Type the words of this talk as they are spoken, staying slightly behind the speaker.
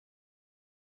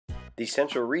The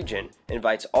Central Region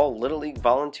invites all Little League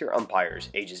volunteer umpires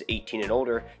ages 18 and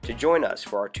older to join us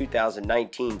for our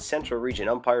 2019 Central Region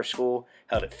Umpire School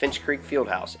held at Finch Creek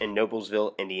Fieldhouse in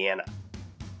Noblesville, Indiana.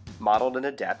 Modeled and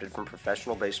adapted from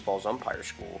professional baseball's umpire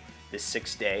school, this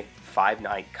 6-day,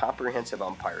 5-night comprehensive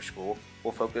umpire school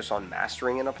will focus on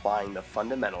mastering and applying the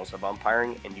fundamentals of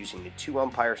umpiring and using the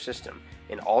two-umpire system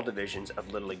in all divisions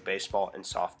of Little League baseball and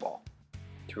softball.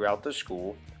 Throughout the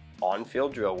school,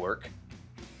 on-field drill work,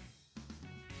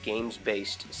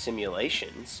 games-based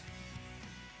simulations,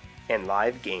 and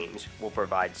live games will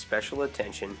provide special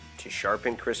attention to sharp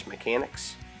and crisp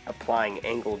mechanics, applying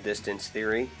angle distance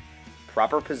theory,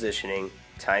 proper positioning,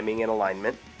 timing and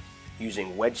alignment,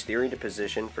 using wedge theory to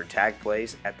position for tag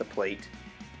plays at the plate,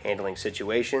 handling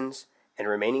situations, and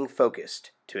remaining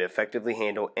focused to effectively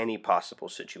handle any possible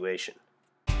situation.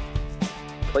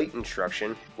 Plate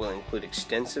instruction will include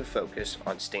extensive focus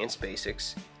on stance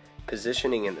basics,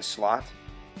 positioning in the slot,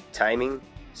 timing,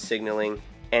 signaling,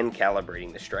 and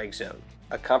calibrating the strike zone.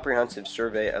 A comprehensive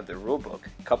survey of the rulebook,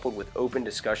 coupled with open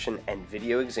discussion and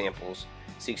video examples,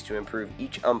 seeks to improve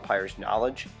each umpire's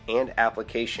knowledge and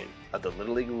application of the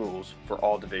Little League rules for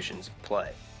all divisions of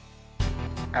play.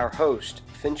 Our host,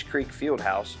 Finch Creek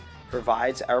Fieldhouse,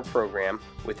 provides our program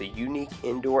with a unique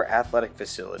indoor athletic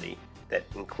facility that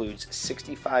includes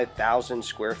 65,000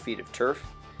 square feet of turf,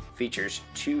 features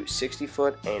two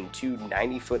 60-foot and two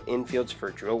 90-foot infields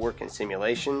for drill work and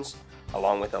simulations,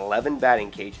 along with 11 batting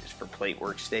cages for plate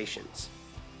workstations.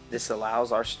 This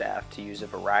allows our staff to use a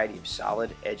variety of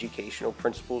solid educational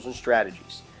principles and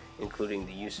strategies, including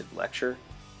the use of lecture,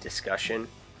 discussion,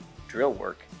 drill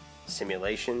work,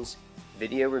 simulations,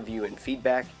 video review and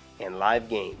feedback, and live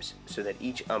games so that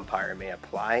each umpire may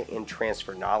apply and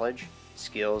transfer knowledge,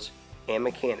 skills, and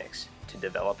mechanics to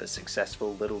develop a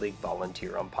successful Little League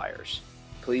volunteer umpires.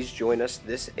 Please join us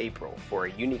this April for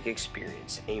a unique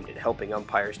experience aimed at helping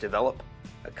umpires develop,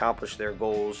 accomplish their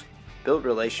goals, build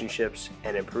relationships,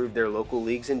 and improve their local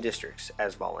leagues and districts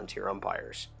as volunteer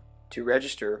umpires. To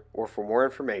register or for more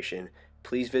information,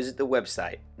 please visit the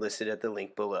website listed at the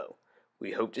link below.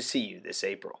 We hope to see you this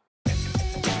April.